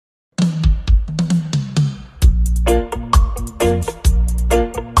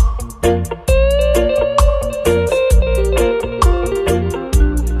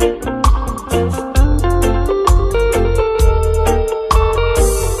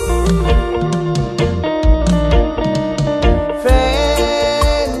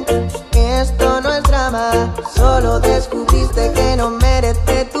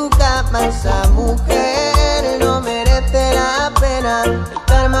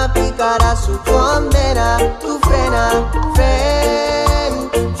karma picará su condena. Tú frena,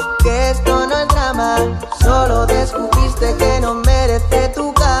 que esto no es drama. Solo descubriste que no merece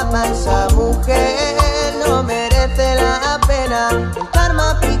tu cama. Esa mujer no merece la pena. El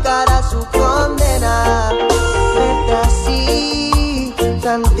karma picará su condena. Verte así,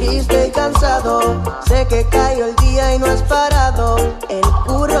 tan triste y cansado. Sé que cayó el día y no has parado. El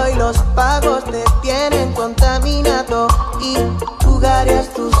curro y los pagos te tienen contaminado. Y jugarías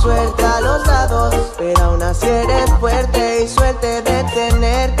tu suerte a los dados, pero aún así eres fuerte y suerte de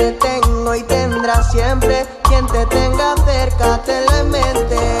tenerte. Tengo y tendrás siempre quien te tenga cerca, tenlo en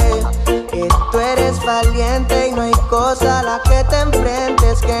mente. Que tú eres valiente y no hay cosa a la que te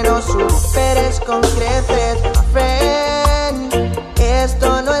enfrentes que no superes con creces. Friend,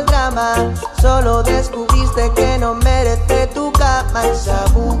 esto no es drama. Solo descubriste que no merece tu cama. Esa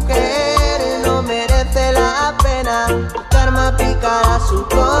mujer no merece la pena. El karma picará su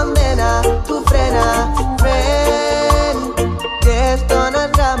condena. Tú frena, que esto no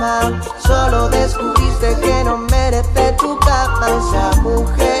es drama. Solo descubriste que no merece tu cama. Esa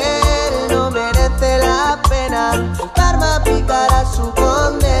mujer no merece la pena. El karma picará su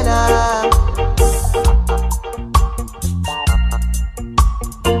condena.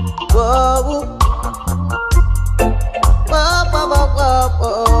 Wow.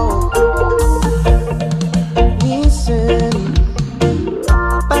 Dicen,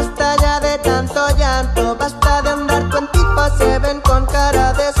 basta ya de tanto llanto, basta de andar 24/7 con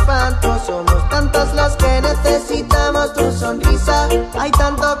cara de espanto. Somos tantos los que necesitamos tu sonrisa. Hay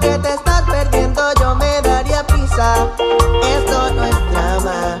tanto que te estás perdiendo, yo me daría prisa. Esto no es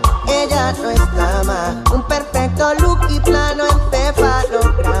drama, ella no es dama. Un perfecto look y plano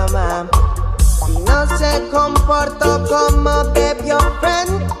encefalograma. Si no se comportó como debió,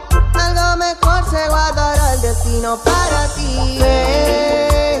 friend, algo mejor se guardará el destino para ti.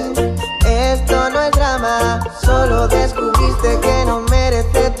 Ven, esto no es drama. Solo descubriste que no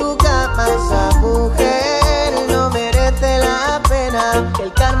merece tu cama. Esa mujer no merece la pena.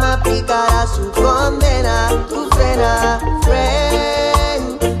 El karma picará su condena. Tú frena,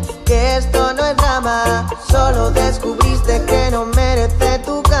 friend, que esto no es drama. Solo descubriste que no merece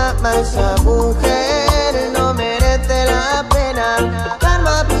tu cama. Esa mujer no merece la pena.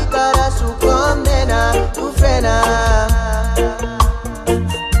 Karma picará su condena. Tú frena.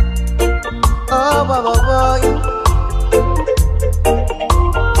 Oh, boy, boy, boy.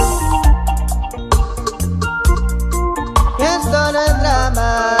 Esto no es drama.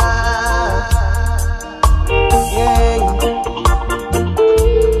 Yeah.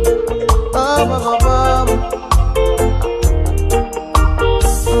 Oh, boy, boy, boy.